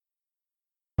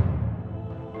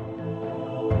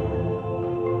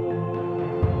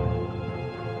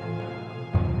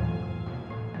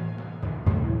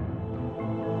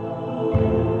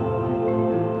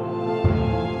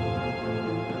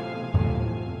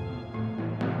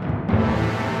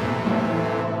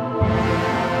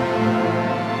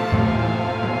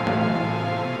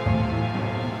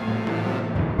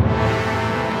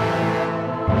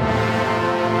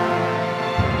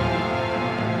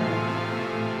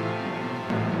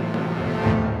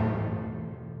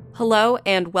Hello,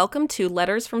 and welcome to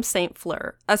Letters from St.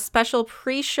 Fleur, a special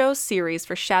pre-show series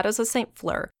for Shadows of St.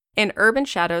 Fleur, an Urban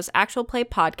Shadows actual play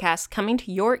podcast coming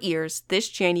to your ears this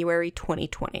January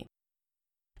 2020.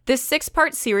 This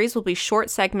 6-part series will be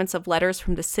short segments of letters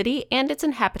from the city and its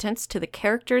inhabitants to the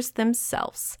characters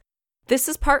themselves. This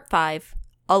is Part 5,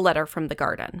 A Letter from the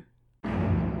Garden.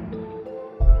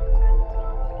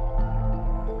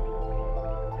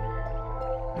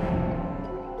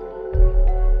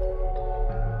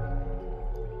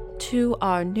 To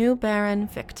our new Baron,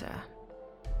 Victor.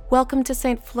 Welcome to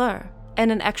St. Fleur,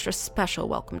 and an extra special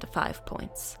welcome to 5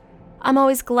 Points. I'm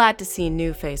always glad to see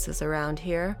new faces around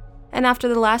here, and after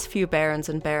the last few barons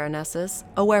and baronesses,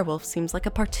 a werewolf seems like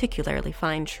a particularly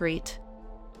fine treat.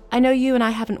 I know you and I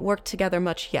haven't worked together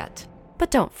much yet,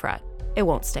 but don't fret, it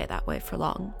won't stay that way for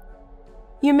long.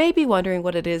 You may be wondering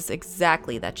what it is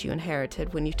exactly that you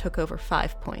inherited when you took over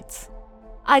 5 Points.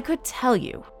 I could tell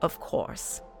you, of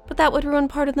course, but that would ruin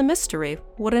part of the mystery,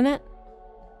 wouldn't it?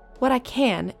 What I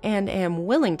can and am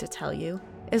willing to tell you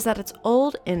is that it's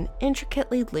old and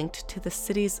intricately linked to the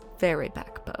city's very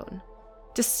backbone.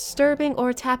 Disturbing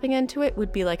or tapping into it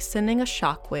would be like sending a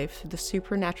shockwave through the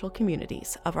supernatural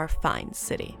communities of our fine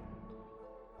city.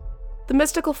 The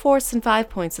mystical force in 5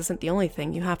 Points isn't the only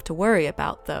thing you have to worry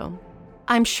about, though.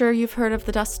 I'm sure you've heard of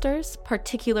the Dusters,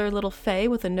 particular little fae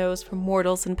with a nose for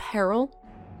mortals in peril.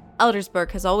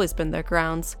 Eldersburg has always been their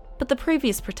grounds, but the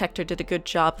previous protector did a good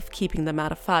job of keeping them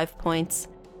out of 5 Points.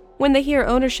 When they hear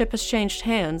ownership has changed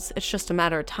hands, it's just a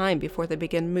matter of time before they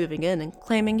begin moving in and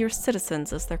claiming your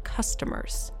citizens as their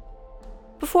customers.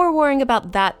 Before worrying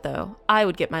about that, though, I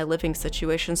would get my living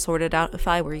situation sorted out if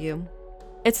I were you.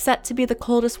 It's set to be the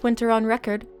coldest winter on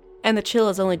record, and the chill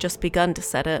has only just begun to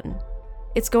set in.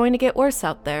 It's going to get worse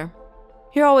out there.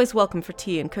 You're always welcome for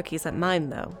tea and cookies at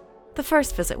mine, though. The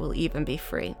first visit will even be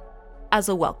free, as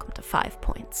a welcome to 5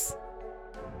 Points.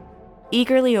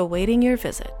 Eagerly awaiting your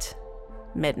visit,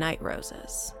 Midnight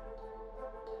Roses.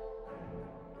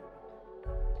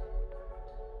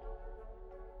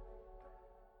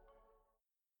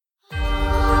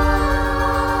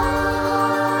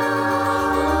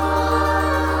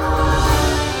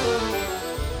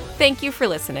 Thank you for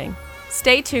listening.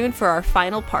 Stay tuned for our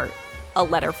final part, A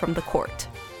Letter from the Court.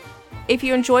 If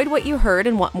you enjoyed what you heard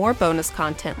and want more bonus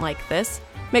content like this,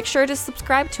 make sure to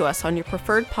subscribe to us on your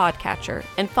preferred podcatcher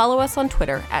and follow us on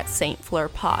Twitter at St. Fleur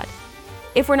Pod.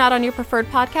 If we're not on your preferred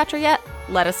podcatcher yet,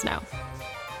 let us know.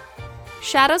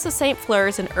 Shadows of St. Fleur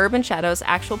is an Urban Shadows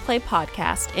actual play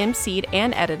podcast emceed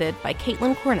and edited by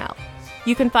Caitlin Cornell.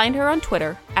 You can find her on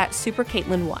Twitter at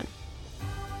SuperCaitlin1.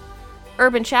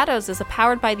 Urban Shadows is a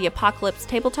Powered by the Apocalypse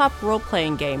tabletop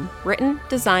role-playing game written,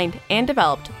 designed, and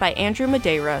developed by Andrew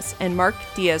Medeiros and Mark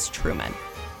Diaz-Truman.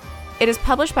 It is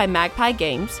published by Magpie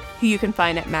Games, who you can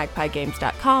find at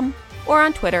magpiegames.com or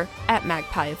on Twitter at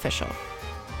magpieofficial.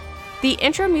 The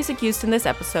intro music used in this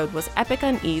episode was Epic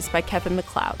Unease by Kevin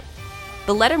MacLeod.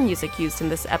 The letter music used in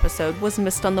this episode was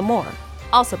Mist on the Moor,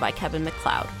 also by Kevin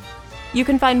MacLeod. You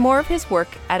can find more of his work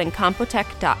at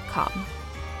incompetech.com.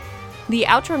 The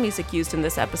outro music used in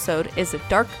this episode is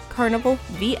Dark Carnival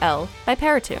VL by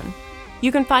Paratoon.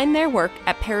 You can find their work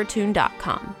at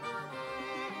paratoon.com.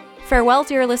 Farewell,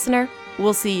 dear listener.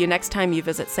 We'll see you next time you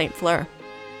visit St. Fleur.